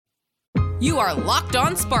You are Locked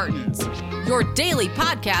On Spartans, your daily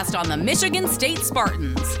podcast on the Michigan State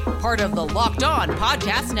Spartans, part of the Locked On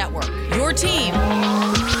Podcast Network, your team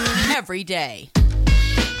every day.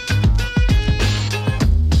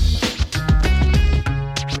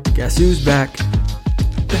 Guess who's back?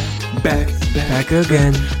 Back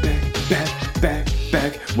again.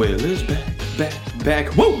 Back. Will is back.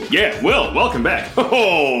 Whoa! Yeah, Will, welcome back.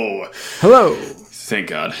 Oh! Hello. Thank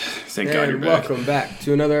God you're And back. welcome back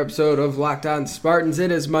to another episode of Locked On Spartans. It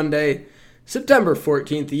is Monday, September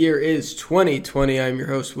 14th. The year is 2020. I'm your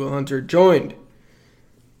host, Will Hunter, joined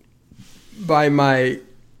by my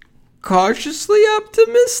cautiously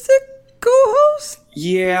optimistic co-host.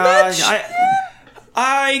 Yeah, Mitch?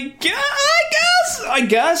 I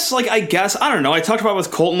guess. I don't know. I talked about it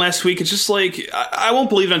with Colton last week. It's just like, I won't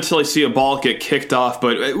believe it until I see a ball get kicked off,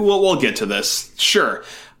 but we'll get to this. Sure.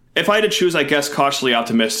 If I had to choose, I guess cautiously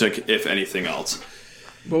optimistic, if anything else.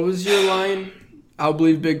 What was your line? I'll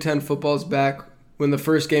believe Big Ten football's back when the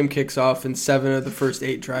first game kicks off and 7 of the first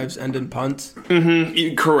 8 drives end in punts.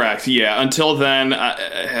 Correct, yeah. Until then,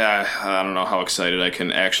 I don't know how excited I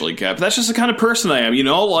can actually get. But that's just the kind of person I am, you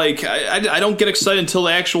know? Like, I don't get excited until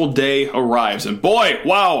the actual day arrives. And boy,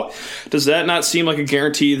 wow, does that not seem like a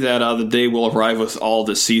guarantee that the day will arrive with all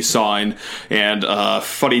the seesawing and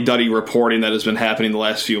fuddy-duddy reporting that has been happening the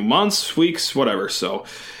last few months, weeks, whatever. So,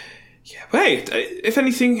 yeah. Hey, if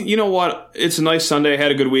anything, you know what? It's a nice Sunday. I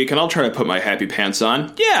had a good week, and I'll try to put my happy pants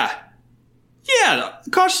on. Yeah,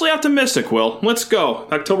 cautiously optimistic, Will. Let's go.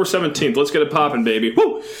 October 17th. Let's get it popping, baby.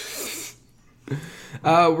 Woo!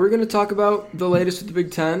 We're going to talk about the latest with the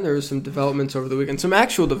Big Ten. There was some developments over the weekend. Some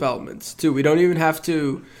actual developments, too. We don't even have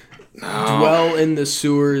to dwell in the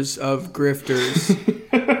sewers of grifters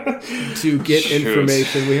to get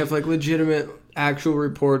information. We have, legitimate, actual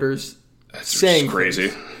reporters saying crazy.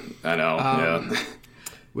 things. I know, yeah.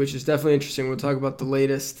 Which is definitely interesting. We'll talk about the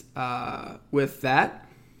latest with that.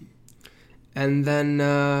 And then,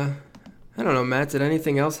 I don't know, Matt, did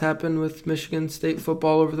anything else happen with Michigan State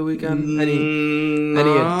football over the weekend? Any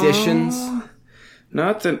additions?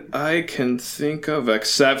 Not that I can think of,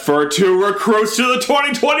 except for 2 recruits to the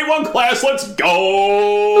 2021 class. Let's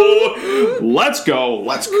go.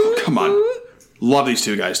 Come on. Love these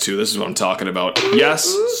 2 guys, too. This is what I'm talking about. Yes,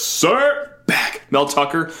 sir. Back. Mel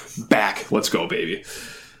Tucker, back. Let's go, baby.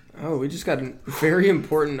 Oh, we just got a very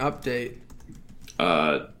important update.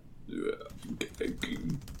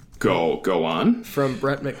 Go on. From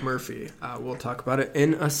Brett McMurphy. We'll talk about it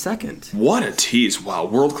in a second. What a tease. Wow,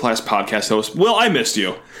 world-class podcast host. Will, I missed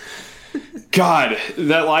you. God,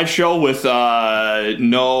 that live show with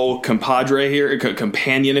no compadre here,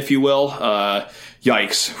 companion, if you will.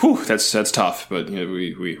 Yikes. Whew, that's tough, but you know,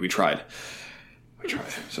 we tried.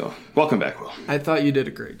 So, welcome back, Will. I thought you did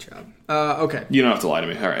a great job. Okay. You don't have to lie to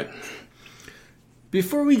me. All right.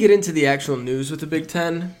 Before we get into the actual news with the Big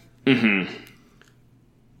Ten,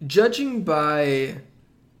 judging by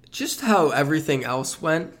just how everything else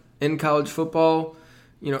went in college football,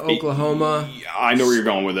 you know, Oklahoma. I know where you're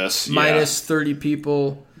going with this. Minus 30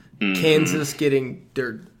 people. Kansas getting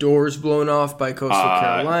their doors blown off by Coastal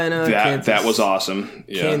Carolina. That was awesome.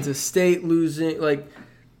 Yeah. Kansas State losing.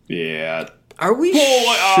 Yeah. Are we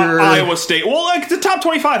sure? Iowa State. Well, the top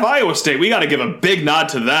 25 Iowa State, we got to give a big nod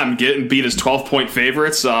to them getting beat as 12-point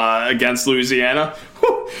favorites against Louisiana.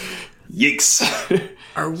 Whew. Yikes.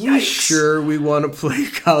 Are we sure we want to play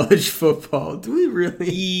college football? Do we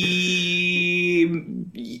really?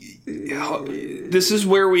 This is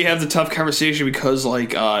where we have the tough conversation because,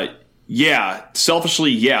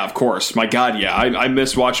 selfishly, of course. My God, yeah. I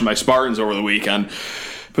missed watching my Spartans over the weekend.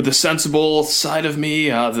 But the sensible side of me,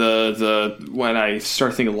 when I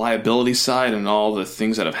start thinking liability side and all the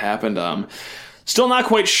things that have happened, still not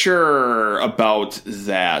quite sure about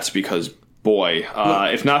that because, boy,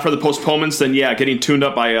 if not for the postponements, then getting tuned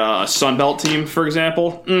up by a Sun Belt team, for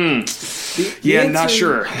example. Not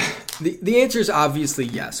sure. The answer is obviously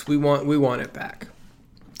yes. We want it back.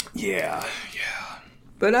 Yeah.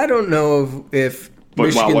 But I don't know if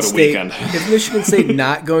what a weekend. If Michigan State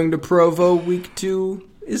not going to Provo week 2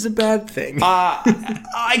 is a bad thing.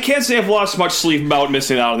 I can't say I've lost much sleep about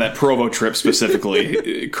missing out on that Provo trip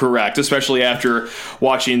specifically. Correct, especially after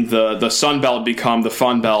watching the Sun Belt become the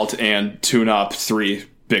Fun Belt and tune up 3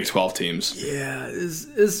 Big 12 teams. Yeah,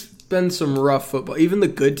 it's been some rough football. Even the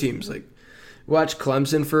good teams, watch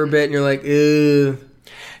Clemson for a bit and you're like, ugh.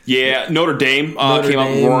 Yeah, Notre Dame came out with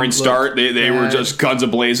a roaring start. They were just guns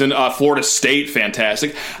a-blazing. Florida State,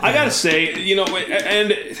 fantastic. I got to say,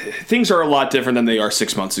 and things are a lot different than they are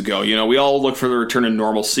 6 months ago. We all look for the return of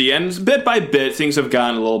normalcy, and bit by bit, things have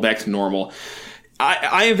gotten a little back to normal.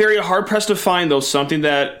 I am very hard-pressed to find, though, something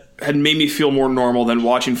that had made me feel more normal than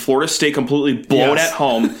watching Florida State completely blown at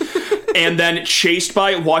home. And then chased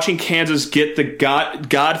by watching Kansas get the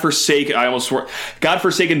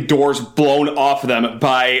godforsaken doors blown off of them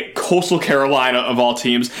by Coastal Carolina of all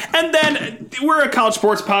teams. And then we're a college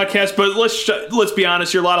sports podcast, but let's be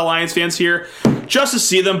honest, you're a lot of Lions fans here. Just to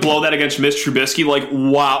see them blow that against Mitch Trubisky, like,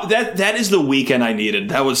 wow, that is the weekend I needed.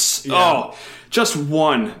 That was just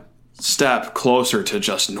one step closer to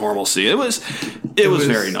just normalcy. It was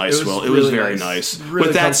very nice, Will. It was really very nice. Really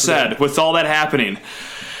with that said, with all that happening.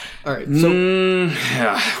 All right, so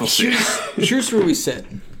we'll see. Here's where we sit.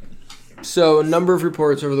 So a number of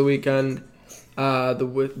reports over the weekend.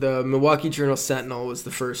 The Milwaukee Journal-Sentinel was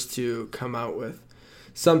the first to come out with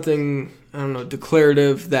something, I don't know,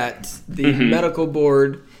 declarative that the medical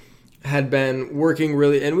board had been working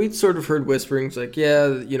really, and we'd sort of heard whisperings like,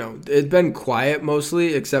 it'd been quiet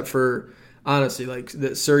mostly, except for, honestly, like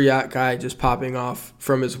the Sir Yacht guy just popping off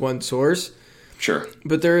from his one source. Sure.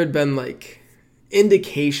 But there had been, like,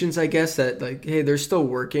 indications, I guess, that, like, hey, they're still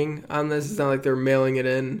working on this. It's not like they're mailing it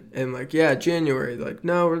in and, like, January. Like,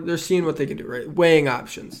 no, they're seeing what they can do, right? Weighing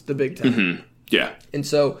options, the Big Ten. Mm-hmm. Yeah. And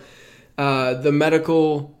so the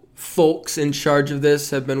medical folks in charge of this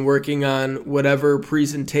have been working on whatever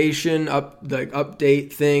presentation,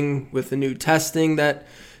 update thing with the new testing that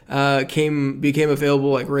became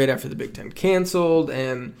available, like, right after the Big Ten canceled,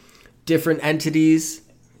 and different entities,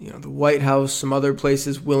 the White House, some other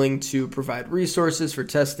places willing to provide resources for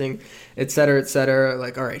testing, et cetera, et cetera.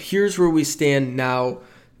 Like, all right, here's where we stand now,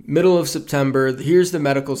 middle of September. Here's the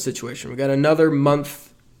medical situation. We got another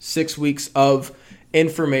month, 6 weeks of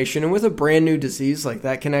information. And with a brand new disease, like,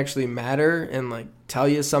 that can actually matter and, like, tell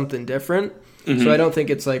you something different. Mm-hmm. So I don't think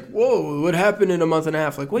it's like, whoa, what happened in a month and a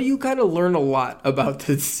half? Like, well, you kind of learn a lot about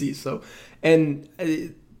the disease. So, and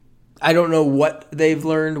I don't know what they've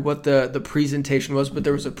learned, what the presentation was, but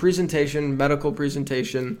there was a presentation, medical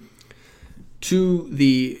presentation, to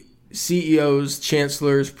the CEOs,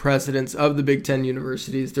 chancellors, presidents of the Big Ten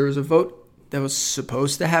universities. There was a vote that was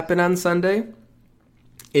supposed to happen on Sunday.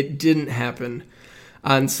 It didn't happen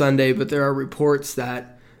on Sunday, but there are reports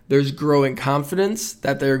that there's growing confidence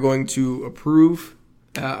that they're going to approve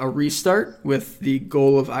a restart with the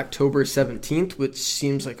goal of October 17th, which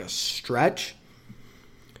seems like a stretch,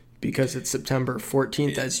 because it's September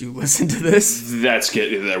 14th as you listen to this.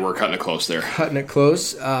 We're cutting it close there. Cutting it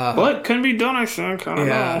close. But can be done, I think. I don't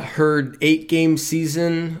know. Heard 8-game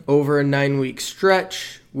season over a 9-week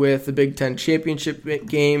stretch with the Big Ten championship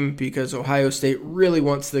game because Ohio State really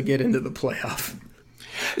wants to get into the playoff.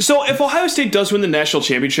 So if Ohio State does win the national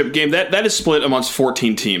championship game, that is split amongst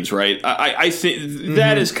 14 teams, right? I think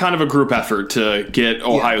that is kind of a group effort to get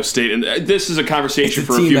Ohio State. And this is a conversation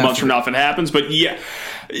for a few months from now if it happens. But yeah,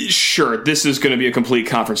 sure, this is going to be a complete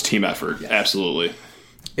conference team effort. Yes. Absolutely.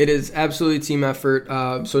 It is absolutely a team effort.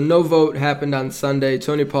 So no vote happened on Sunday.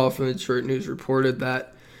 Tony Paul from the Detroit News reported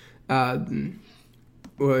that. Let me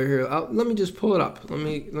just pull it up. Let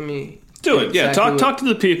me do it. Exactly talk to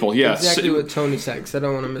the people. Yes. Exactly what Tony said, because I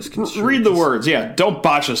don't want to misconstrue. Read the words. Yeah. Don't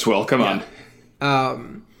botch us, Will. Come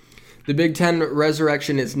on. The Big Ten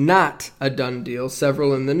resurrection is not a done deal.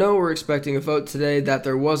 Several in the know were expecting a vote today. That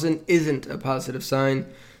there isn't a positive sign.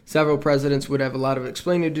 Several presidents would have a lot of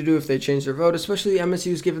explaining to do if they changed their vote, especially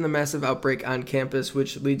MSU's given the massive outbreak on campus,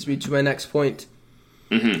 which leads me to my next point.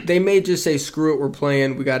 Mm-hmm. They may just say, screw it, we're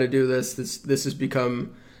playing, we got to do this. This has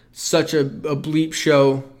become such a bleep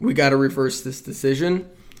show, we got to reverse this decision.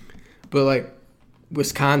 But, like,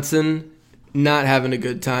 Wisconsin not having a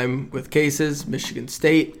good time with cases. Michigan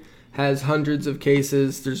State has hundreds of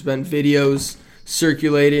cases. There's been videos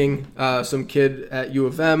circulating. Some kid at U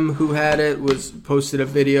of M who had it posted a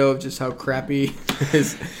video of just how crappy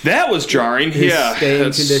that was jarring. His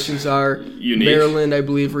staying conditions are. Unique. Maryland, I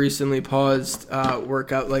believe, recently paused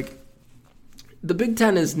workout. Like, the Big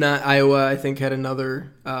Ten is not. Iowa, I think, had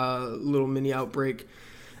another little mini outbreak.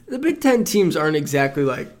 The Big Ten teams aren't exactly,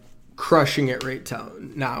 like, crushing it right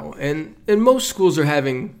now. And most schools are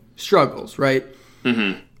having struggles, right?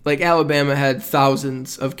 Mm-hmm. Like, Alabama had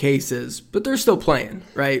thousands of cases, but they're still playing,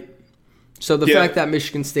 right? So the fact that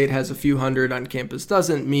Michigan State has a few hundred on campus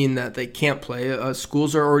doesn't mean that they can't play.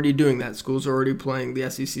 Schools are already doing that. Schools are already playing. The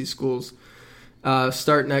SEC schools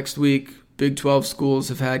start next week. Big 12 schools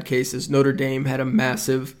have had cases. Notre Dame had a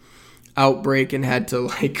massive outbreak and had to,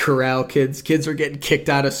 like, corral kids. Kids are getting kicked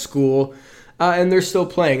out of school, and they're still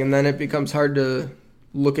playing. And then it becomes hard to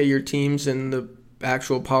look at your teams and the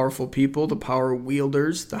actual powerful people, the power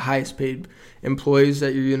wielders, the highest paid employees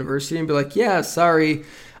at your university, and be like, yeah, sorry,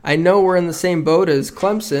 I know we're in the same boat as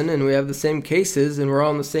Clemson and we have the same cases and we're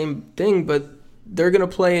all in the same thing, but they're going to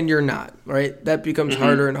play and you're not, right? That becomes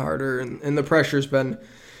harder and harder, and the pressure's been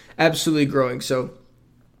absolutely growing. So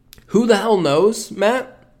who the hell knows,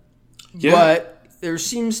 Matt? Yeah. But there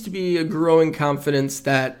seems to be a growing confidence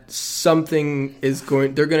that something is they're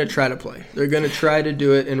going to try to play. They're going to try to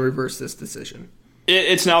do it and reverse this decision.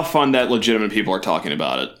 It's now fun that legitimate people are talking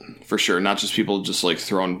about it, for sure. Not just people just like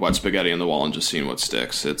throwing wet spaghetti on the wall and just seeing what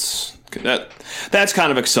sticks. That's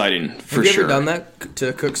kind of exciting, for sure. Have you ever done that,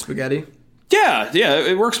 to cook spaghetti? Yeah,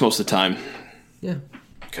 it works most of the time. Yeah.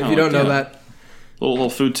 If you don't know that.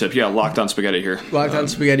 Little food tip. Yeah, locked on spaghetti here. Locked on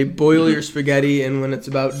spaghetti. Boil your spaghetti, and when it's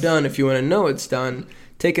about done, if you want to know it's done,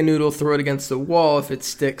 take a noodle, throw it against the wall. If it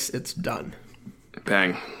sticks, it's done.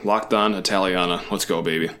 Bang. Locked on Italiana. Let's go,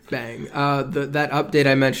 baby. Bang. That update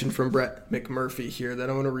I mentioned from Brett McMurphy here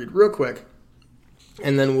that I want to read real quick.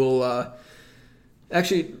 And then we'll...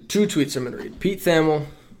 actually, 2 tweets I'm going to read. Pete Thamel.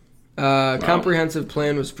 Comprehensive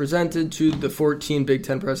plan was presented to the 14 Big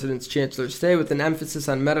Ten presidents chancellors today with an emphasis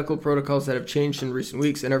on medical protocols that have changed in recent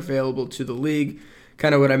weeks and are available to the league.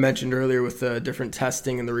 Kind of what I mentioned earlier with the different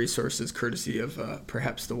testing and the resources courtesy of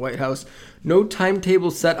perhaps the White House. No timetable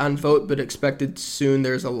set on vote, but expected soon.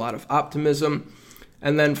 There's a lot of optimism.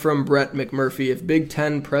 And then from Brett McMurphy, if Big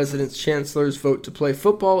Ten presidents chancellors vote to play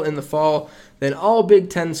football in the fall, then all Big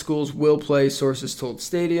Ten schools will play, sources told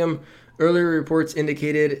Stadium. Earlier reports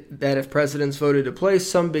indicated that if presidents voted to play,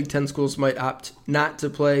 some Big Ten schools might opt not to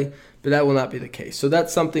play, but that will not be the case. So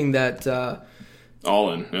that's something that...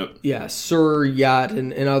 all in, yep. Yeah, Sir Yacht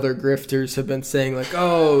and other grifters have been saying, like,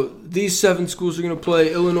 oh, these 7 schools are going to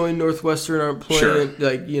play. Illinois and Northwestern aren't playing. Sure.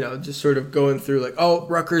 Like, just sort of going through, like, oh,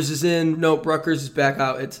 Rutgers is in. Nope, Rutgers is back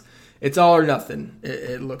out. It's all or nothing,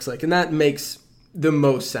 it looks like. And that makes the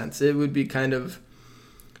most sense. It would be kind of...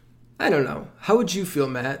 I don't know. How would you feel,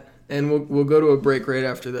 Matt? And we'll go to a break right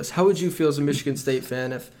after this. How would you feel as a Michigan State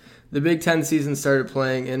fan if the Big Ten season started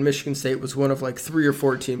playing and Michigan State was one of like 3 or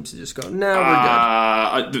 4 teams to just go, we're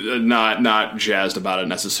good? Not jazzed about it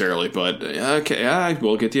necessarily, but okay, I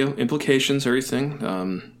will get the implications, everything.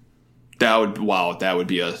 That would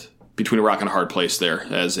be a between a rock and a hard place there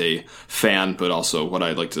as a fan, but also what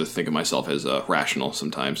I like to think of myself as rational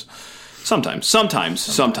sometimes. Sometimes. I'm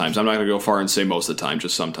not going to go far and say most of the time,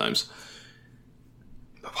 just sometimes.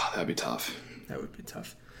 Wow, that'd be tough. That would be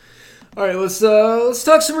tough. All right, let's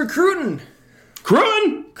talk some recruiting.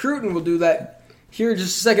 Recruiting. We'll do that here in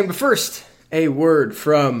just a second. But first, a word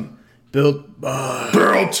from Built Bar.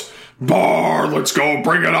 Built Bar. Let's go.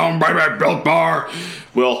 Bring it on, baby. Built Bar.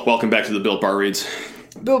 Well, welcome back to the Built Bar Reads.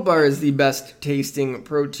 Built Bar is the best tasting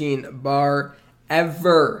protein bar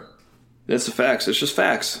ever. It's the facts. It's just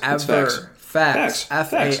facts. Ever. It's facts.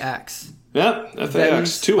 F-A-X. Yeah,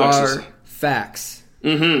 F-A-X. 2 X's. Are facts.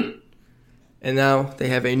 Mm-hmm. And now they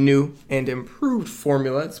have a new and improved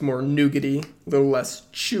formula. It's more nougaty, a little less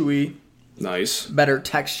chewy. Nice. Better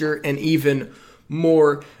texture, and even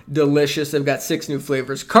more delicious. They've got 6 new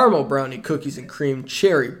flavors: caramel, brownie, cookies and cream,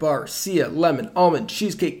 cherry, barcia, lemon, almond,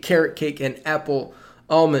 cheesecake, carrot cake, and apple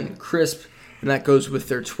almond crisp. And that goes with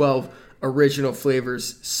their 12 original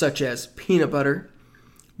flavors, such as peanut butter,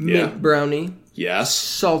 mint brownie, yes,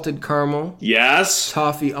 salted caramel, yes,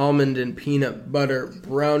 toffee, almond, and peanut butter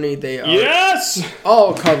brownie. They are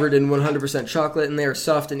all covered in 100% chocolate, and they are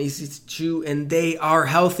soft and easy to chew, and they are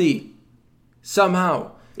healthy.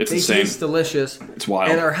 Somehow. They taste delicious. It's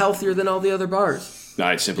wild. And are healthier than all the other bars.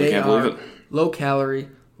 I simply can't believe it. Low calorie,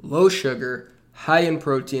 low sugar, high in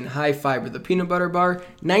protein, high fiber. The peanut butter bar,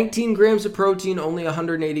 19 grams of protein, only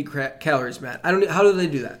 180 calories, Matt. How do they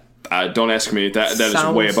do that? Don't ask me. That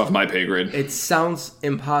is way above my pay grade. It sounds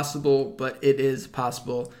impossible, but it is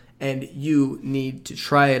possible, and you need to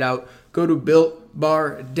try it out. Go to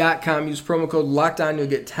BuiltBar.com. Use promo code LOCKEDON. You'll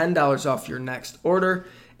get $10 off your next order.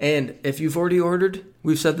 And if you've already ordered,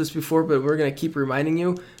 we've said this before, but we're going to keep reminding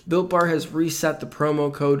you, Built Bar has reset the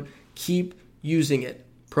promo code. Keep using it.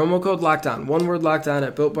 Promo code LOCKEDON. One word, LOCKEDON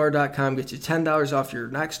at BuiltBar.com. Get you $10 off your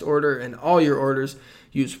next order and all your orders.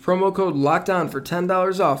 Use promo code LOCKEDON for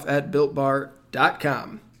 $10 off at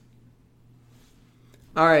BuiltBar.com.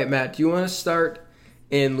 All right, Matt, do you want to start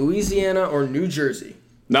in Louisiana or New Jersey?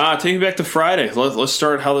 Nah, take me back to Friday. Let's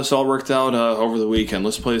start how this all worked out over the weekend.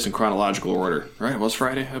 Let's play this in chronological order. Right? It was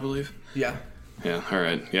Friday, I believe. Yeah. Yeah. All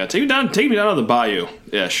right. Yeah. Take me down to the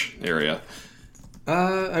Bayou-ish area.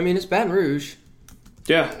 It's Baton Rouge.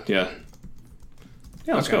 Yeah.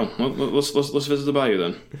 Let's go. Let's visit the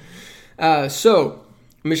Bayou then. So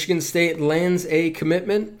Michigan State lands a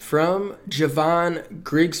commitment from Javon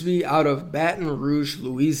Grigsby out of Baton Rouge,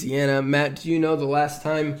 Louisiana. Matt, do you know the last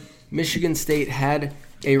time Michigan State had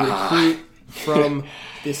a recruit from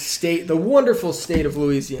the wonderful state of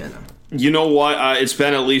Louisiana? You know what? It's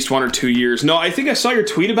been at least 1 or 2 years. No, I think I saw your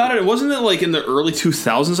tweet about it. Wasn't it like in the early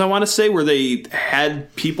 2000s, I want to say, where they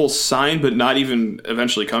had people sign but not even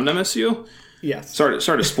eventually come to MSU? Yes. Sorry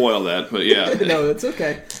to spoil that, but yeah. No, that's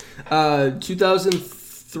okay.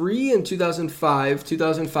 2003 and 2005.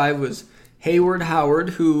 2005 was Hayward Howard,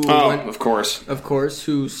 who of course,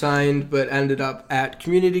 who signed but ended up at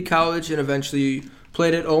community college and eventually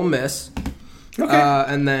played at Ole Miss. Okay.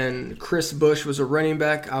 And then Chris Bush was a running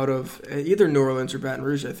back out of either New Orleans or Baton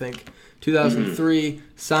Rouge, I think. 2003,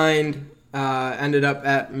 signed, ended up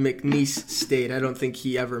at McNeese State. I don't think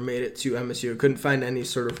he ever made it to MSU. I couldn't find any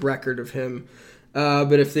sort of record of him.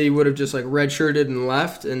 But if they would have just like redshirted and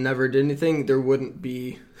left and never did anything, there wouldn't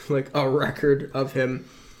be like a record of him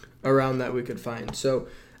around that we could find. So,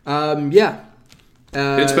 yeah.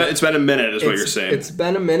 It's been a minute, is what you're saying. It's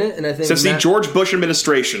been a minute, and I think since the George Bush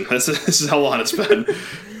administration. This is how long it's been.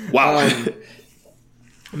 Wow.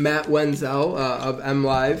 Matt Wenzel of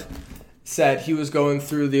MLive said he was going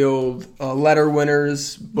through the old letter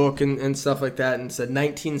winners book and stuff like that, and said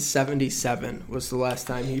 1977 was the last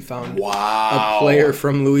time he found a player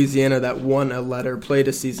from Louisiana that won a letter, played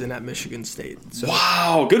a season at Michigan State. So,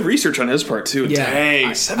 wow, good research on his part too. Yeah,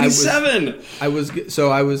 dang, 77. I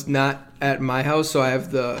was not at my house, so I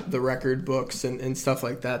have the record books and stuff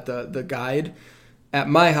like that, the guide. At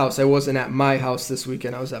my house, I wasn't at my house this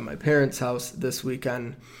weekend. I was at my parents' house this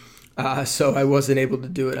weekend. So I wasn't able to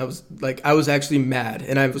do it. I was actually mad,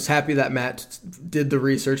 and I was happy that Matt did the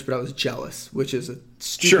research, but I was jealous, which is a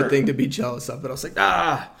stupid thing to be jealous of. But I was like,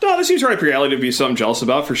 No, this seems right up your alley to be something jealous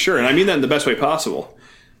about for sure, and I mean that in the best way possible.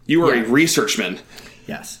 You are a researchman.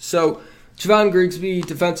 Yes. So Javon Grigsby,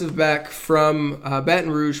 defensive back from Baton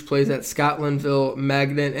Rouge, plays at Scotlandville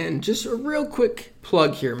Magnet, and just a real quick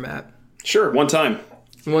plug here, Matt. Sure, one time,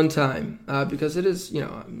 because it is,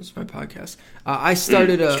 it's my podcast. I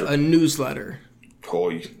started a newsletter. Oh,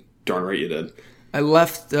 you darn right you did. I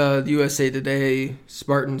left the USA Today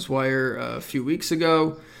Spartans Wire a few weeks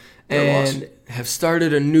ago and have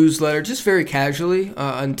started a newsletter just very casually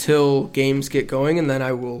until games get going, and then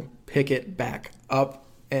I will pick it back up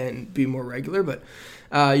and be more regular. But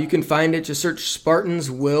you can find it. Just search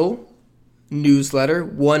Spartans Will newsletter,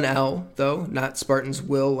 1L though, not Spartans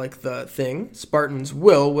Will like the thing. Spartans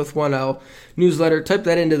Will with 1L newsletter. Type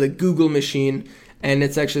that into the Google machine, and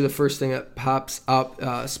it's actually the first thing that pops up.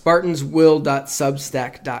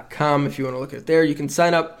 SpartansWill.substack.com. If you want to look at it there, you can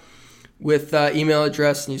sign up with email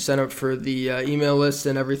address, and you sign up for the email list,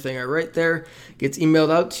 and everything I write there gets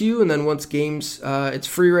emailed out to you. And then once games, it's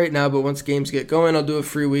free right now, but once games get going, I'll do a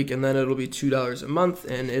free week, and then it'll be $2 a month,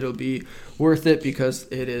 and it'll be worth it because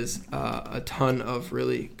it is a ton of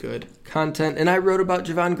really good content. And I wrote about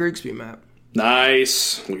Javon Grigsby, Matt.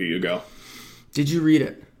 Nice. Look at you go. Did you read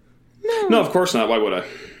it? No, of course not. Why would I?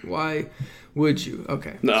 Why would you?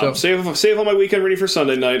 Okay. No, so, save all my weekend ready for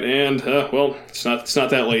Sunday night, and it's not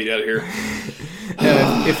that late yet here.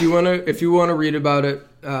 If you wanna read about it,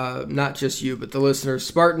 not just you but the listeners,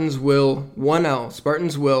 Spartans Will 1L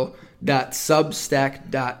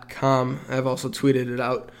SpartansWill.substack.com. I've also tweeted it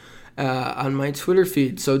out on my Twitter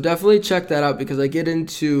feed, so definitely check that out because I get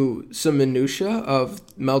into some minutia of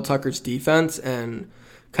Mel Tucker's defense and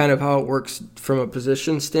kind of how it works from a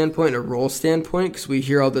position standpoint, a role standpoint, because we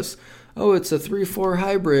hear all this, it's a 3-4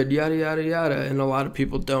 hybrid, yada, yada, yada, and a lot of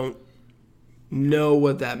people don't know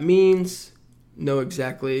what that means, know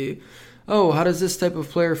exactly, how does this type of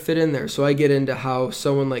player fit in there? So I get into how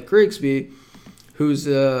someone like Grigsby, who's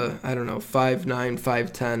 5'9",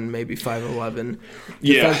 5'10", maybe 5'11",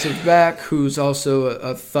 defensive back, who's also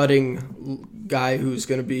a thudding guy who's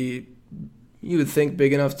going to be, you would think,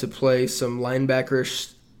 big enough to play some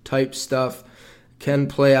linebacker-ish type stuff, can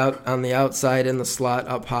play out on the outside in the slot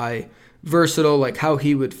up high, versatile, like how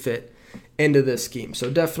he would fit into this scheme. So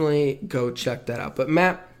definitely go check that out. But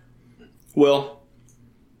Matt,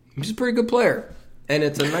 he's a pretty good player, and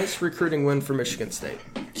it's a nice recruiting win for Michigan State.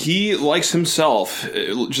 He likes himself,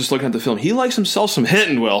 just looking at the film, he likes himself some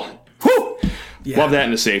hitting, Will. Whew! Yeah. Love that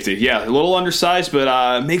in a safety. Yeah, a little undersized,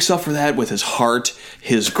 but makes up for that with his heart,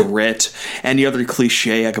 his grit, and the other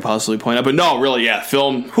cliche I could possibly point out. But no, really, yeah,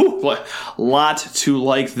 film, lot to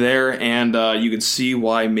like there, and you can see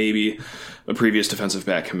why maybe a previous defensive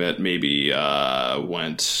back commit maybe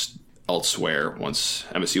went elsewhere once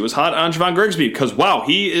MSU was hot on Javon Grigsby, because, wow,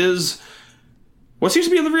 he is what seems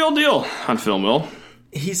to be the real deal on film, Will.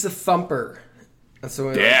 He's the thumper. That's the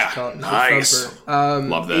way I like to call it. Nice.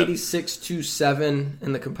 Love that. 86-7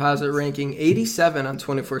 in the composite ranking. 87 on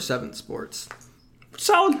 24/7 Sports.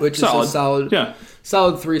 Solid. Which is a solid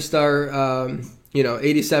 3-star.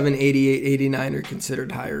 87, 88, 89 are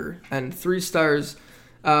considered higher. And 3 stars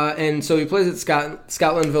And so he plays at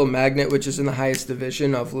Scotlandville Magnet, which is in the highest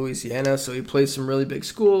division of Louisiana. So he plays some really big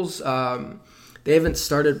schools. They haven't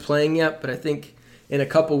started playing yet, but I think in a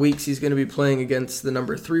couple weeks he's going to be playing against the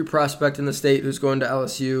number 3 prospect in the state who's going to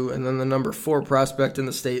LSU, and then the number 4 prospect in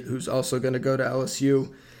the state who's also going to go to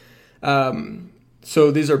LSU.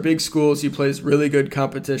 So these are big schools. He plays really good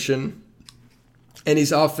competition, and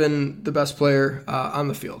he's often the best player on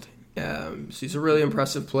the field. So he's a really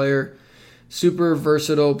impressive player. Super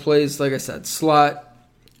versatile, plays, like I said, slot,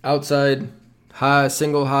 outside, high,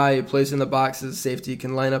 single high. He plays in the box as a safety. He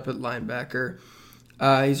can line up at linebacker.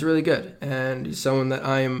 He's really good, and he's someone that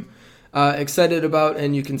I am excited about,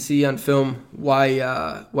 and you can see on film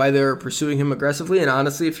why they're pursuing him aggressively. And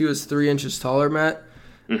honestly, if he was 3 inches taller, Matt,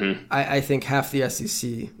 I think half the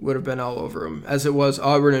SEC would have been all over him. As it was,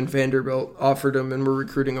 Auburn and Vanderbilt offered him and were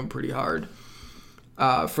recruiting him pretty hard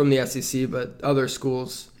from the SEC, but other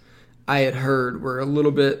schools I had heard were a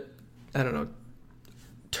little bit,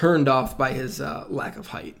 turned off by his lack of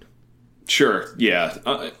height. Sure, yeah.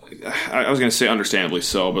 I was going to say understandably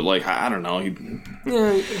so, but, I don't know.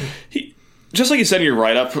 He just like you said in your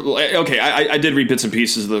write-up, okay, I did read bits and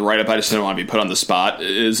pieces of the write-up. I just didn't want to be put on the spot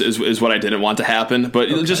is what I didn't want to happen. But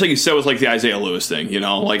just like you said with, the Isaiah Lewis thing,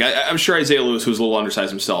 I'm sure Isaiah Lewis, who's a little undersized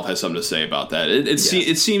himself, has something to say about that. It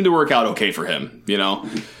seemed to work out okay for him,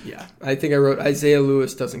 Yeah, I think I wrote Isaiah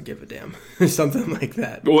Lewis doesn't give a damn, something like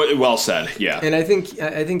that. Well said, yeah. And I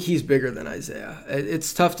think he's bigger than Isaiah.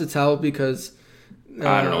 It's tough to tell because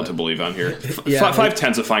I don't know what to believe on here.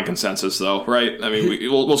 5'10's a fine consensus, though, right? I mean,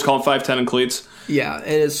 we'll just call him 5'10 in cleats. Yeah, and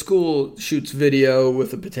his school shoots video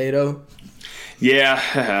with a potato. Yeah,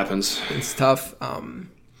 it happens. It's tough.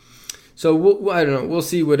 So I don't know. We'll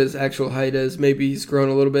see what his actual height is. Maybe he's grown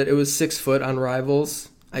a little bit. It was 6 foot on Rivals.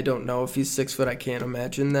 I don't know if he's 6 foot. I can't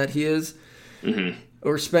imagine that he is. Mm-hmm.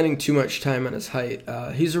 We're spending too much time on his height.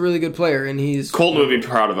 He's a really good player, and he's... Colton would be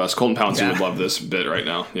proud of us. Colton Pouncey would love this bit right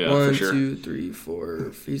now. Yeah, for sure. 1, 2, 3,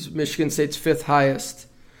 4. He's Michigan State's 5th highest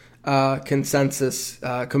consensus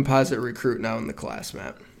composite recruit now in the class,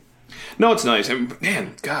 Matt. No, it's nice. And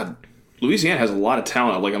man, God, Louisiana has a lot of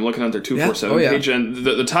talent. I'm looking at their 247 page, and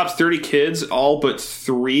the top 30 kids, all but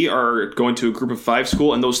 3 are going to a group of 5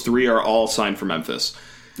 school, and those 3 are all signed for Memphis.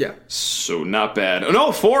 Yeah. So not bad. Oh,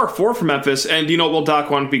 no, 4 for Memphis. And, we'll dock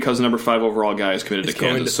one because the number 5 overall guy is committed to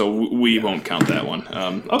Kansas, so we won't count that one.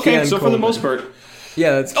 Okay, Keon so Coleman. for the most part.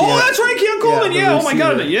 Yeah, that's Keon. Oh, that's right, Keon Coleman. Yeah, oh my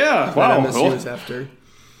God. Yeah, wow. MSU was after.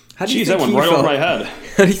 Jeez, that went right over my head.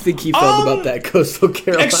 How do you think he felt about that Coastal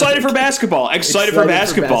Carolina? Excited for basketball. Excited for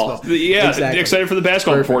basketball. Yeah, exactly. Excited for the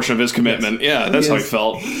basketball portion of his commitment. Yes. Yeah, that's how he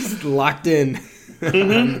felt. He's locked in.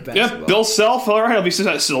 Yeah, Bill Self. All right, I'll be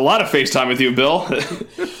a lot of FaceTime with you, Bill.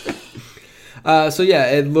 So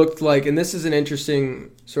it looked like, and this is an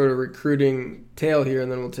interesting sort of recruiting tale here,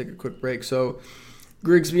 and then we'll take a quick break. So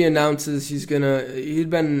Grigsby announces he'd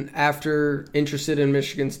been interested in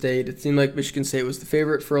Michigan State. It seemed like Michigan State was the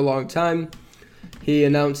favorite for a long time. He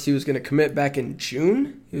announced he was going to commit back in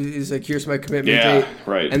June. He's like, here's my commitment date.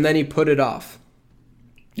 Right. And then he put it off.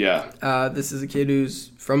 Yeah. This is a kid who's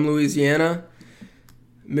from Louisiana.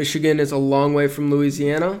 Michigan is a long way from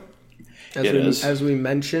Louisiana. As we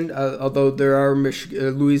mentioned, although there are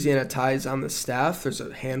Louisiana ties on the staff, there's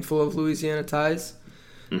a handful of Louisiana ties,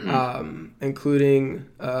 including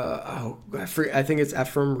I think it's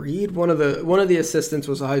Ephraim Reed. One of the assistants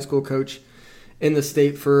was a high school coach in the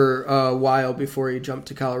state for a while before he jumped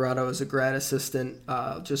to Colorado as a grad assistant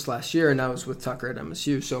just last year, and now is with Tucker at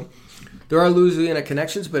MSU. So there are Louisiana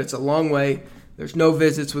connections, but it's a long way. There's no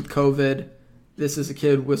visits with COVID. This is a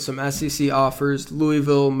kid with some SEC offers.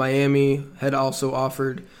 Louisville, Miami had also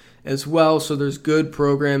offered as well. So there's good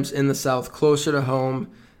programs in the South closer to home.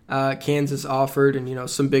 Kansas offered, and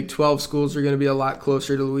some Big 12 schools are going to be a lot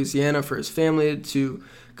closer to Louisiana for his family to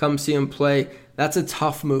come see him play. That's a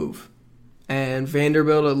tough move. And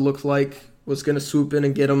Vanderbilt, it looked like, was going to swoop in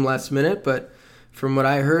and get him last minute. But from what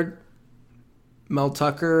I heard, Mel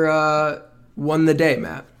Tucker won the day,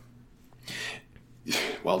 Matt.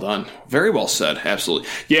 Well done. Very well said. Absolutely.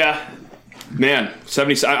 Yeah. Man,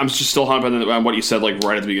 70. I'm just still hung up on what you said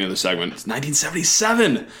right at the beginning of the segment. It's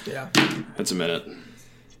 1977. Yeah. That's a minute.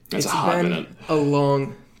 That's a hot minute. A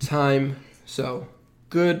long time. So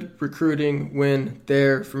good recruiting win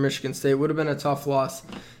there for Michigan State. Would have been a tough loss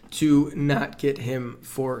to not get him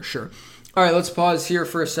for sure. All right, let's pause here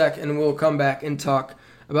for a sec, and we'll come back and talk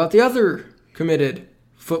about the other committed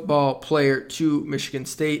football player to Michigan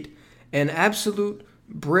State. An absolute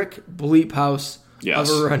brick bleep house of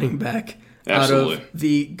a running back out of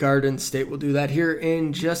the Garden State. We'll do that here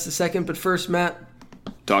in just a second. But first, Matt.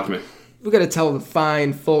 Talk to me. we got to tell the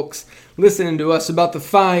fine folks listening to us about the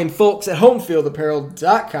fine folks at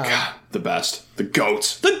homefieldapparel.com. God, the best. The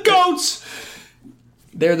goats. The goats!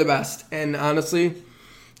 They're the best. And honestly,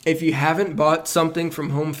 if you haven't bought something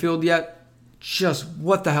from Homefield yet, just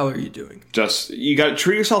what the hell are you doing? You got to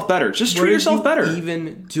treat yourself better. Just treat yourself better.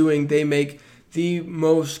 Even doing, they make the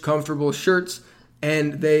most comfortable shirts,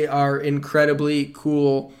 and they are incredibly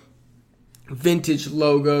cool vintage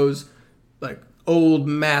logos, like old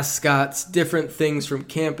mascots, different things from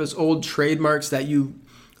campus, old trademarks that you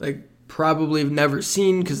like probably have never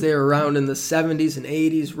seen because they were around in the 70s and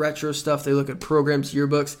 80s, retro stuff. They look at programs,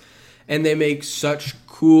 yearbooks, and they make such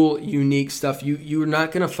cool, unique stuff. You're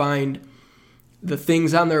not going to find the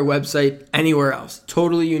things on their website anywhere else.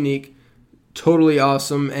 Totally unique, totally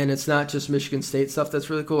awesome, and it's not just Michigan State stuff that's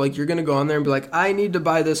really cool. Like, you're going to go on there and be like, I need to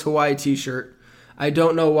buy this Hawaii t-shirt. I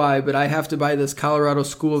don't know why, but I have to buy this Colorado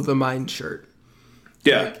School of the Mind shirt.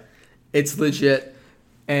 Yeah. Like, it's legit.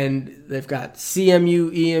 And they've got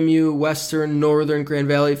CMU, EMU, Western, Northern, Grand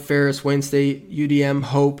Valley, Ferris, Wayne State, UDM,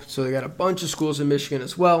 Hope. So they got a bunch of schools in Michigan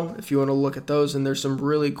as well, if you want to look at those. And there's some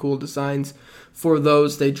really cool designs for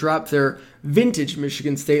those. They dropped their vintage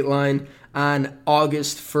Michigan State line on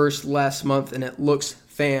August 1st last month, and it looks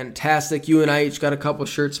fantastic. You and I each got a couple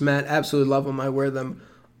shirts, Matt. Absolutely love them. I wear them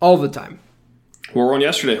all the time. Wore one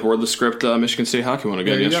yesterday. Wore the script Michigan State hockey one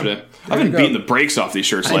again yesterday. I've been beating the brakes off these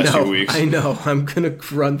shirts the last few weeks. I know. I'm going to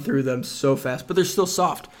run through them so fast. But they're still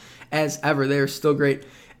soft as ever. They are still great.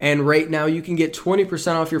 And right now you can get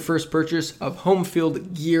 20% off your first purchase of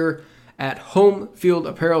Homefield gear at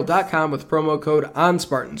homefieldapparel.com with promo code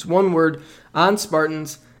ONSpartans. One word,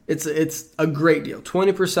 ONSpartans. It's a great deal.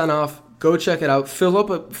 20% off. Go check it out. Fill up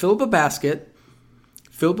a basket.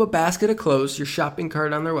 Fill up a basket of clothes, your shopping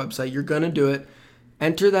cart on their website. You're going to do it.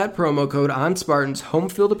 Enter that promo code ONSpartans,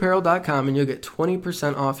 homefieldapparel.com, and you'll get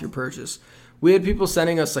 20% off your purchase. We had people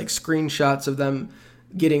sending us like screenshots of them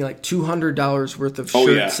getting like $200 worth of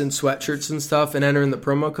shirts and sweatshirts and stuff and entering the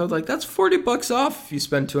promo code. Like, that's $40 off if you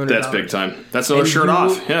spend $200. That's big time. That's another shirt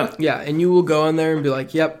off. Yeah. Yeah, and you will go in there and be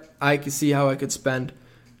like, yep, I can see how I could spend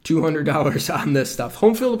 $200 on this stuff.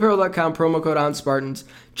 Homefieldapparel.com, promo code ONSpartans.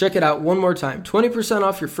 Check it out one more time. 20%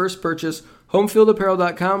 off your first purchase.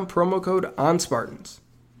 Homefieldapparel.com, promo code ONSpartans.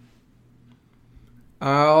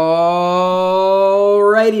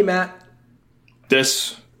 Alrighty, Matt.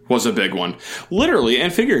 This was a big one. Literally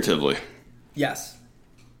and figuratively. Yes.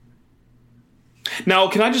 Now,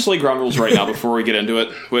 can I just lay ground rules right now before we get into it?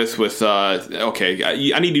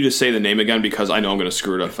 Okay, I need you to say the name again because I know I'm going to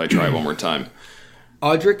screw it up if I try one more time.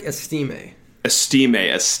 Audric Estime. Estime.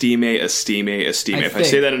 If I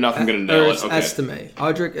say that enough, I'm going to nail it. Okay. Estime.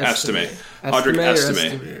 Audric Estime. Audric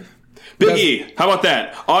Estime. Big E. How about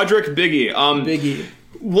that? Audric Big E. Big E.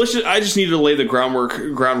 I just need to lay the ground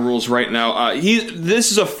rules right now.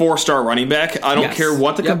 This is a 4-star running back. I don't care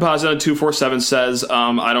what the composite on 247 says.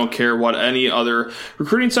 I don't care what any other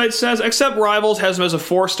recruiting site says, except Rivals has him as a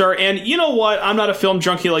 4-star. And you know what? I'm not a film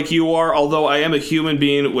junkie like you are, although I am a human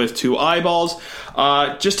being with 2 eyeballs.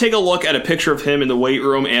 Just take a look at a picture of him in the weight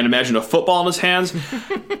room and imagine a football in his hands.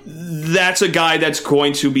 That's a guy that's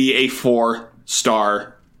going to be a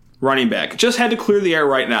 4-star running back. Just had to clear the air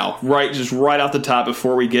right now. Just right off the top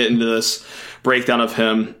before we get into this breakdown of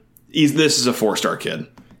him. This is a 4-star kid.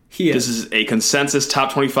 He is. This is a consensus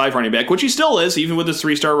top 25 running back, which he still is, even with his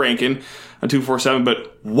 3-star ranking on 247.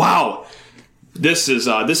 But wow, this is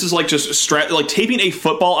like just like taping a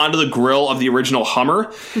football onto the grill of the original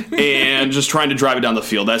Hummer and just trying to drive it down the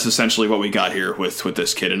field. That's essentially what we got here with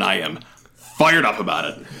this kid, and I am fired up about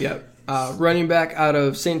it. Yep. Running back out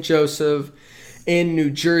of St. Joseph in New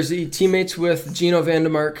Jersey, teammates with Gino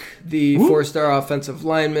Vandemark, the 4-star offensive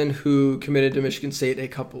lineman who committed to Michigan State a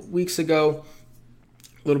couple weeks ago.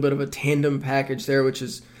 A little bit of a tandem package there, which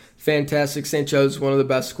is fantastic. St. Joe's one of the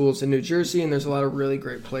best schools in New Jersey, and there's a lot of really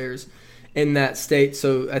great players in that state.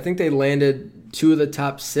 So I think they landed 2 of the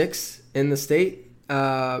top 6 in the state.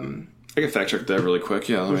 I can fact check that really quick.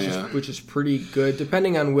 Yeah, which is pretty good,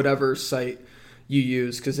 depending on whatever site you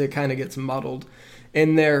use, because it kind of gets muddled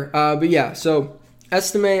in there. But yeah, so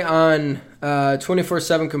Estime on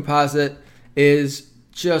 24/7 composite is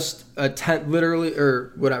just a 10, literally,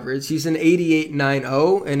 or whatever. He's an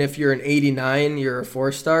 88.90, and if you're an 89, you're a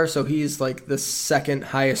 4-star. So he's like the second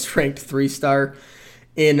highest ranked 3-star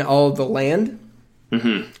in all of the land.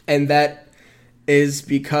 Mm-hmm. And that is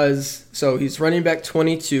because, so he's running back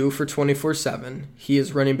 22 for 24/7. He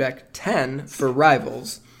is running back 10 for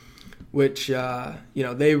Rivals, which,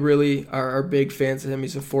 they really are big fans of him.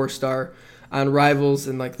 He's a 4-star on Rivals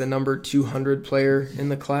and like the number 200 player in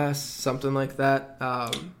the class, something like that.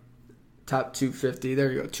 Top top 250.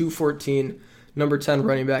 There you go, 214, number 10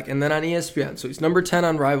 running back. And then on ESPN, so he's number 10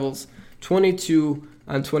 on Rivals, 22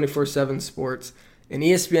 on 24/7 Sports. And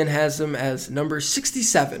ESPN has him as number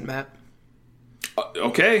 67, Matt.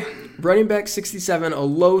 Okay. Running back 67, a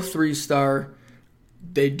low 3-star.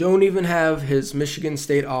 They don't even have his Michigan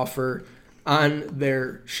State offer on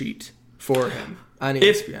their sheet for him on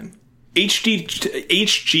ESPN.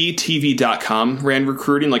 HGTV.com ran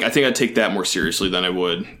recruiting. Like, I think I'd take that more seriously than I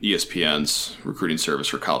would ESPN's recruiting service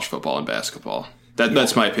for college football and basketball.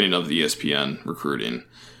 That's my opinion of the ESPN recruiting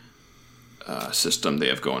system they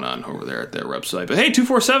have going on over there at their website. But hey,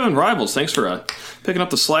 247 Rivals, thanks for picking up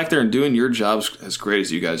the slack there and doing your jobs as great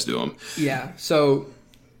as you guys do them. Yeah, so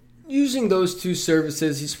using those two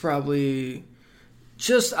services, he's probably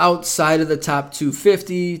just outside of the top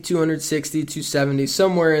 250, 260, 270,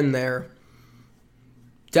 somewhere in there.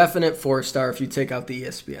 Definite 4-star if you take out the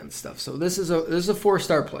ESPN stuff. So this is a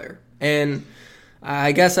 4-star player. And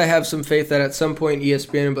I guess I have some faith that at some point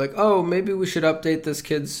ESPN will be like, oh, maybe we should update this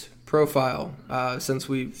kid's profile since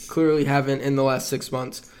we clearly haven't in the last 6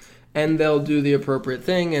 months. And they'll do the appropriate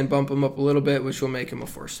thing and bump him up a little bit, which will make him a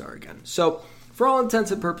 4-star again. So for all intents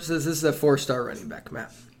and purposes, this is a 4-star running back,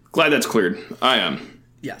 Matt. Glad that's cleared. I am.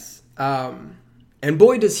 Yes. And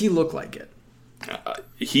boy, does he look like it.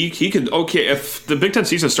 He could, okay, if the Big Ten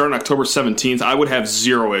season started on October 17th, I would have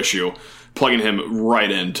zero issue plugging him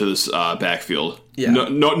right into this backfield. Yeah.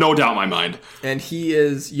 No doubt in my mind. And he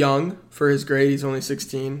is young for his grade. He's only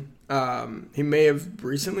 16. He may have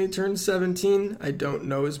recently turned 17. I don't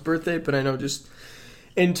know his birthday, but I know just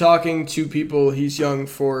in talking to people, he's young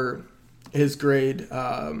for his grade.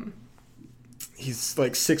 He's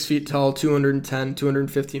like 6 feet tall, 210,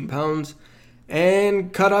 215 pounds,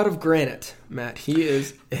 and cut out of granite, Matt. He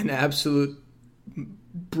is an absolute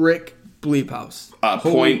brick bleep house.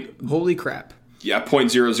 Holy crap. Yeah,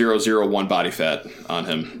 0.0001 body fat on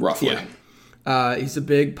him, roughly. Yeah. He's a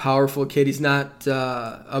big, powerful kid. He's not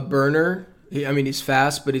a burner. He's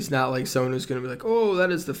fast, but he's not like someone who's going to be like, oh, that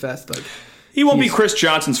is the fast. Like, he won't be Chris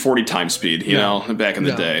Johnson's 40 times speed, you know, back in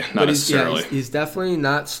the day. Not necessarily. He's definitely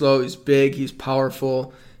not slow. He's big. He's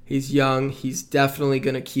powerful. He's young. He's definitely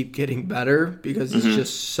going to keep getting better because he's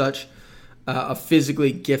just such a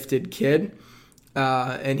physically gifted kid.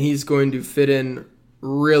 And he's going to fit in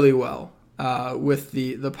really well with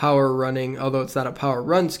the power running. Although it's not a power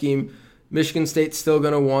run scheme, Michigan State's still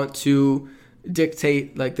going to want to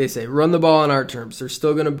dictate, like they say, run the ball on our terms. They're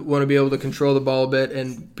still going to want to be able to control the ball a bit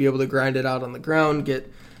and be able to grind it out on the ground,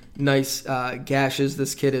 get nice gashes.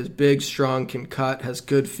 This kid is big, strong, can cut, has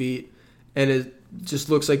good feet, and it just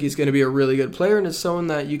looks like he's going to be a really good player, and is someone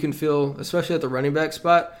that you can feel, especially at the running back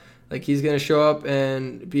spot, like he's going to show up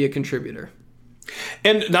and be a contributor.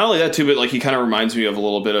 And not only that, too, but like he kind of reminds me of a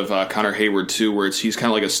little bit of Connor Hayward, too, where he's kind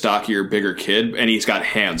of like a stockier, bigger kid, and he's got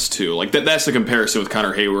hands, too. Like that's the comparison with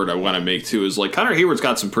Connor Hayward I want to make, too, is like Connor Hayward's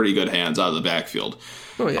got some pretty good hands out of the backfield.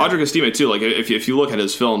 Oh, yeah. Audric Estime, too, like if you look at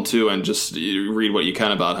his film, too, and just read what you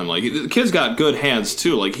can about him, like the kid's got good hands,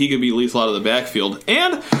 too. Like he could be lethal out of the backfield.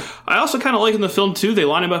 And I also kind of like in the film, too, they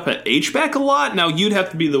line him up at H-back a lot. Now, you'd have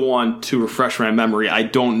to be the one to refresh my memory. I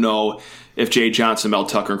don't know if Jay Johnson, Mel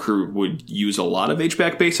Tucker, and crew would use a lot of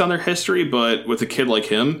H-back based on their history, but with a kid like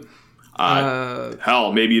him,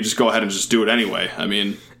 hell, maybe you just go ahead and just do it anyway. I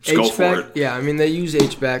mean, just go for it. Yeah, I mean, they use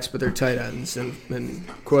H-backs, but they're tight ends and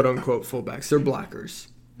quote-unquote fullbacks. They're blockers.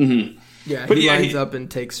 Mm-hmm. Yeah, he lines up and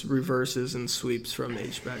takes reverses and sweeps from the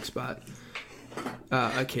H-back spot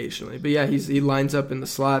occasionally. But yeah, he lines up in the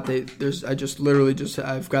slot.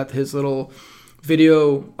 I've got his little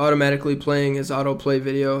video automatically playing, his autoplay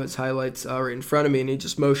video, his highlights right in front of me, and he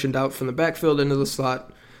just motioned out from the backfield into the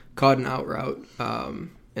slot, caught an out route,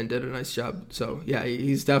 and did a nice job. So yeah,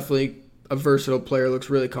 he's definitely a versatile player, looks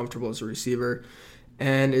really comfortable as a receiver,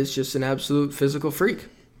 and is just an absolute physical freak.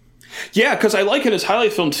 Yeah, because I like in his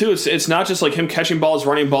highlight film, too, it's not just like him catching balls,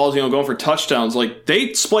 running balls, going for touchdowns. Like,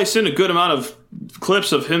 they spliced in a good amount of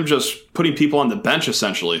clips of him just putting people on the bench,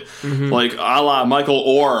 essentially. Mm-hmm. Like, a la Michael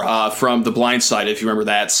Orr from The Blind Side, if you remember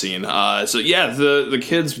that scene. So, yeah, the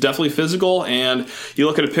kid's definitely physical, and you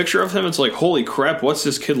look at a picture of him, it's like, holy crap, what's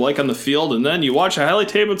this kid like on the field? And then you watch a highlight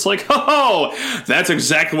tape, it's like, oh, that's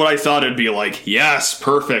exactly what I thought it'd be like. Yes,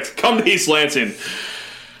 perfect. Come to East Lansing.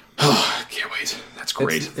 Oh, can't wait. That's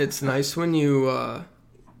great. It's nice when you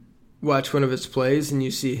watch one of his plays and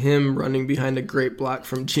you see him running behind a great block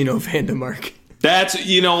from Gino Vandemark. That's,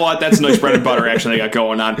 you know what? That's nice bread and butter action they got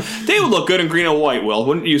going on. They would look good in green and white, Will,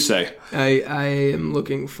 wouldn't you say? I am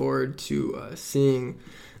looking forward to seeing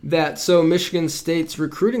that. So Michigan State's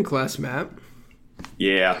recruiting class, Matt.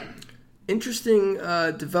 Yeah. Interesting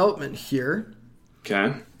development here.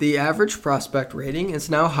 Okay. The average prospect rating is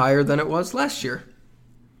now higher than it was last year.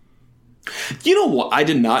 You know what? I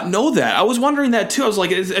did not know that. I was wondering that too. I was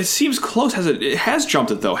like, it seems close. It has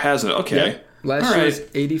jumped it though, hasn't it? Okay. Yeah. Last year's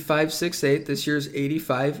 85.68. This year's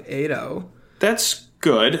 85.80. That's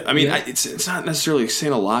good. I mean, it's not necessarily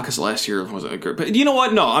saying a lot because last year wasn't good. But you know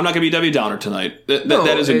what? No, I'm not going to be Debbie Downer tonight.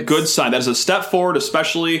 That is a good sign. That is a step forward,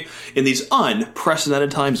 especially in these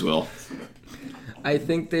unprecedented times, Will. I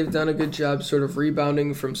think they've done a good job sort of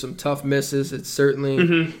rebounding from some tough misses. It's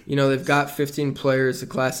certainly, they've got 15 players. The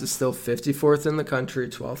class is still 54th in the country,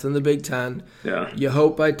 12th in the Big Ten. Yeah. You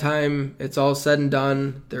hope by time it's all said and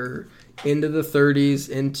done, they're into the 30s,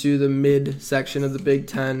 into the mid section of the Big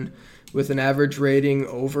Ten with an average rating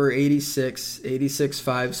over 86,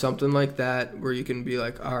 86.5, something like that, where you can be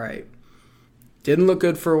like, all right, didn't look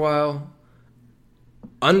good for a while.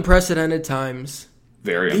 Unprecedented times.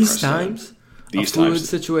 Very These unprecedented. times. These fluid times.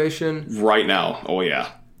 situation. Right now. Oh, yeah.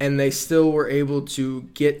 And they still were able to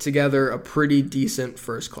get together a pretty decent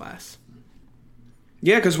first class.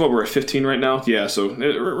 Yeah, because we're at 15 right now? Yeah, so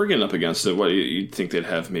we're getting up against it. What, you'd think they'd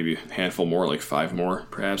have maybe a handful more, like 5 more,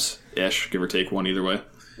 perhaps, ish, give or take one either way?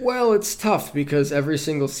 Well, it's tough because every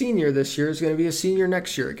single senior this year is going to be a senior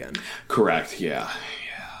next year again. Correct, yeah.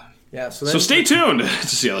 Yeah, so stay tuned to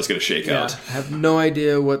see how that's going to shake out. I have no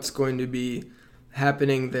idea what's going to be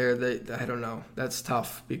happening there. I don't know. That's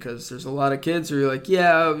tough because there's a lot of kids who are like,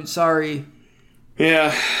 yeah, sorry.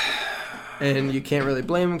 Yeah. And you can't really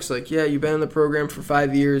blame them because, you've been in the program for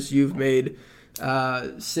 5 years. You've made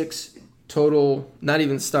 6 total, not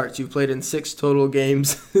even starts. You've played in 6 total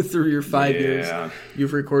games through your 5 years.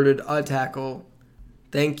 You've recorded a tackle.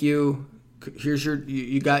 Thank you. Here's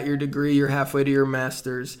you got your degree. You're halfway to your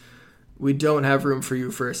master's. We don't have room for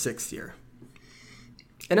you for a 6th year.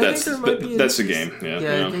 And I think there might be that's the game.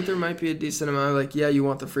 Yeah, I think there might be a decent amount of you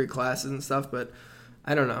want the free classes and stuff, but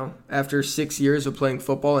I don't know. After 6 years of playing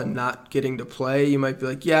football and not getting to play, you might be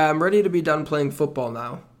like, yeah, I'm ready to be done playing football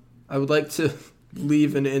now. I would like to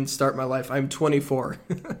leave and start my life. I'm 24.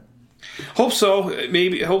 Hope so.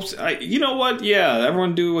 Maybe. You know what? Yeah,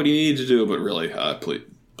 everyone do what you need to do, but really,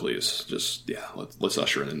 please, just, let's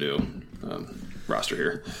usher in a new roster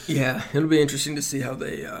here. Yeah, it'll be interesting to see how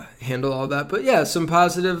they handle all that. But yeah, some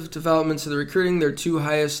positive developments in the recruiting. Their 2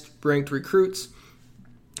 highest ranked recruits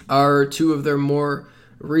are 2 of their more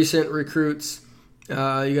recent recruits. You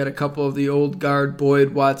got a couple of the old guard,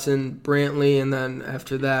 Boyd, Watson, Brantley, and then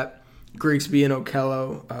after that, Grigsby and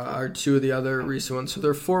Okello are 2 of the other recent ones. So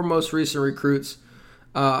their 4 most recent recruits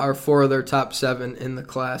are 4 of their top 7 in the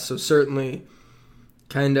class. So certainly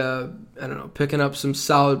kind of, picking up some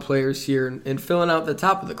solid players here and filling out the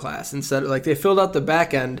top of the class. Instead of, they filled out the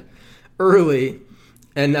back end early,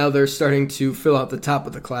 and now they're starting to fill out the top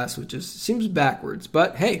of the class, which seems backwards.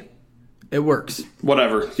 But, hey, it works.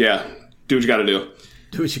 Whatever. Yeah. Do what you got to do.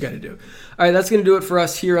 Do what you got to do. All right, that's going to do it for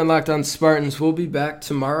us here on Locked On Spartans. We'll be back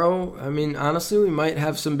tomorrow. I mean, honestly, we might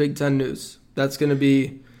have some Big Ten news. That's going to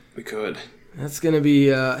be... We could. That's going to be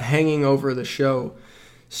hanging over the show,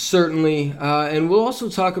 certainly. And we'll also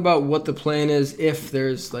talk about what the plan is if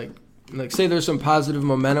there's, say there's some positive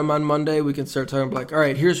momentum on Monday. We can start talking about, all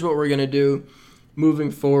right, here's what we're going to do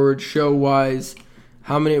moving forward show-wise.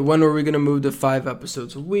 When are we going to move to 5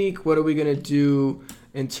 episodes a week? What are we going to do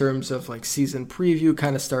in terms of season preview?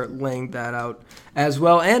 Kind of start laying that out as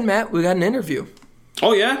well. And Matt, we got an interview.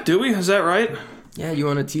 Oh yeah, do we? Is that right? Yeah, you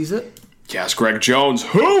want to tease it? Yes, Greg Jones.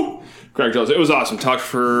 Who? Greg Jones. It was awesome. Talked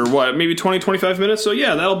for maybe 20, 25 minutes. So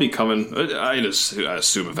yeah, that'll be coming. I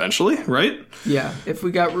assume eventually, right? Yeah. If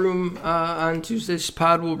we got room on Tuesday's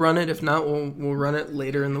pod, we'll run it. If not, we'll run it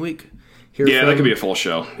later in the week. That could be a full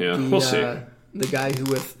show. Yeah, we'll see. The guy who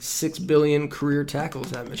with 6 billion career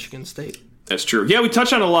tackles at Michigan State. That's true. Yeah, we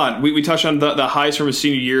touched on a lot. We touched on the highs from his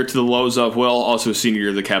senior year to the lows of, also his senior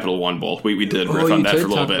year of the Capital One Bowl. We did riff on that for a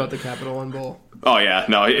little bit. About the Capital One Bowl. Oh, yeah.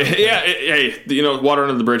 No, hey, water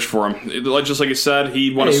under the bridge for him. Just like you said,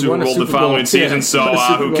 he won a Super Bowl the following season, so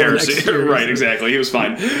who cares? Right, exactly. He was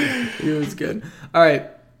fine. He was good. All right.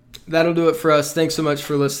 That'll do it for us. Thanks so much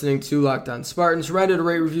for listening to Locked On Spartans. Remember to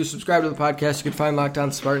rate, review, subscribe to the podcast. You can find Locked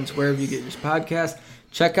On Spartans wherever you get your podcast.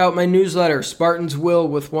 Check out my newsletter, Spartans Will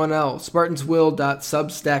with 1 L,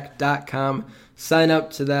 spartanswill.substack.com. Sign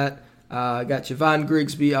up to that. Got Javon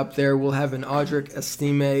Grigsby up there. We'll have an Audric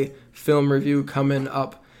Estime film review coming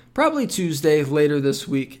up probably Tuesday later this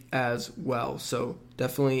week as well. So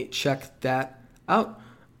definitely check that out.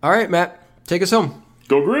 All right, Matt, take us home.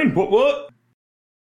 Go green. What?